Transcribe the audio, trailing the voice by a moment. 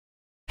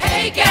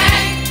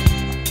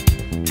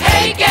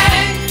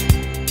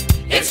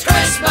it's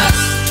Christmas.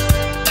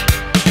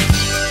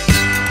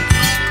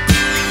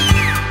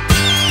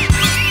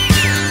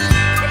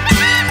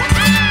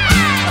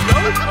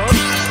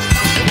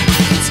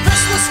 It's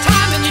Christmas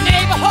time in your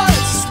neighborhood.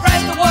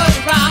 Spread the word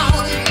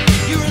around.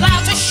 You're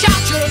allowed to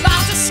shout, you're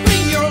allowed to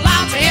scream, you're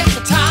allowed to hit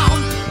the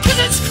town. 'Cause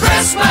it's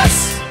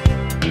Christmas.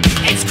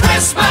 It's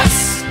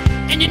Christmas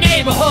in your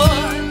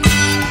neighborhood.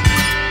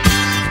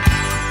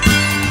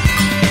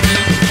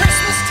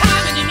 Christmas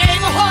time in your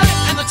neighborhood,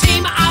 and the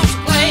team are out to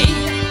play.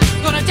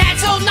 Gonna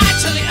dance all night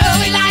till the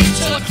early light,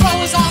 till the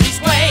crow is on his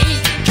way.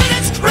 'Cause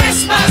it's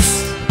Christmas.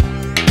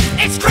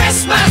 It's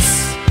Christmas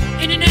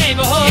in your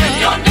neighborhood. In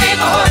your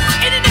neighborhood.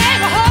 In your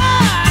neighborhood.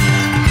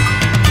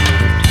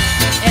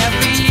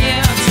 Every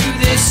year to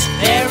this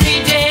very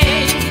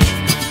day,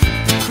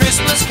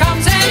 Christmas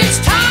comes and it's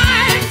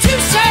time to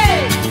say,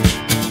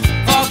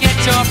 forget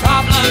your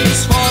problems,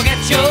 forget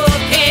your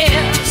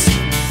cares.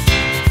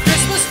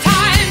 Christmas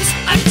time's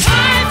a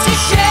time to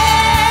share.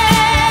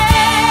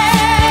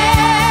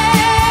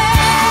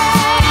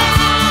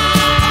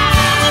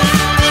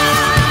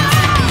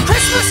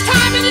 Christmas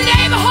time in the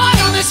neighborhood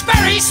on this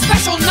very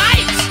special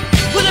night,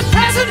 with a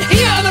present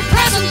here and a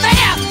present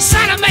there,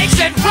 Santa makes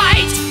it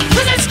right.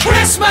 'Cause it's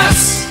Christmas.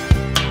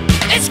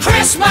 It's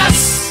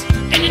Christmas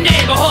in your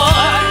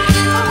neighborhood.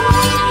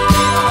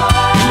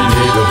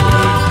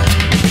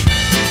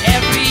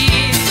 Every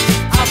year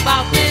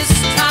about this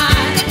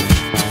time,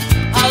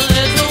 a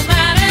little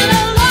man in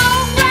a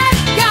long red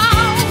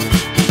gown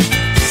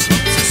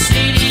slips a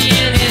CD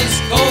in his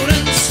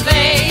golden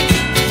sleigh,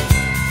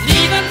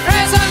 leaving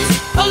presents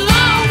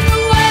along the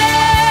way.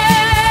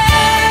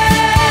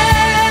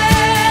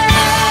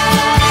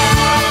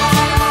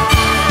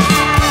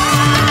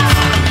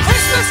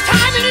 Christmas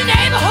time in your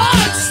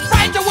neighborhood,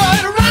 spread the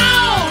word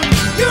around.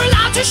 You're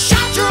allowed to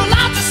shout, you're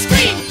allowed to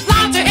scream,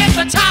 allowed to hit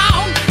the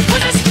town.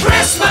 'Cause it's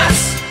Christmas.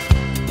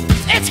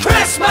 It's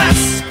Christmas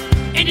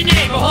in your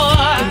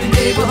neighborhood. In your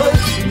neighborhood,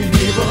 in your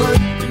neighborhood,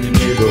 in your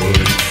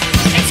neighborhood.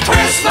 It's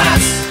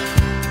Christmas.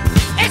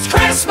 It's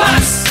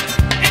Christmas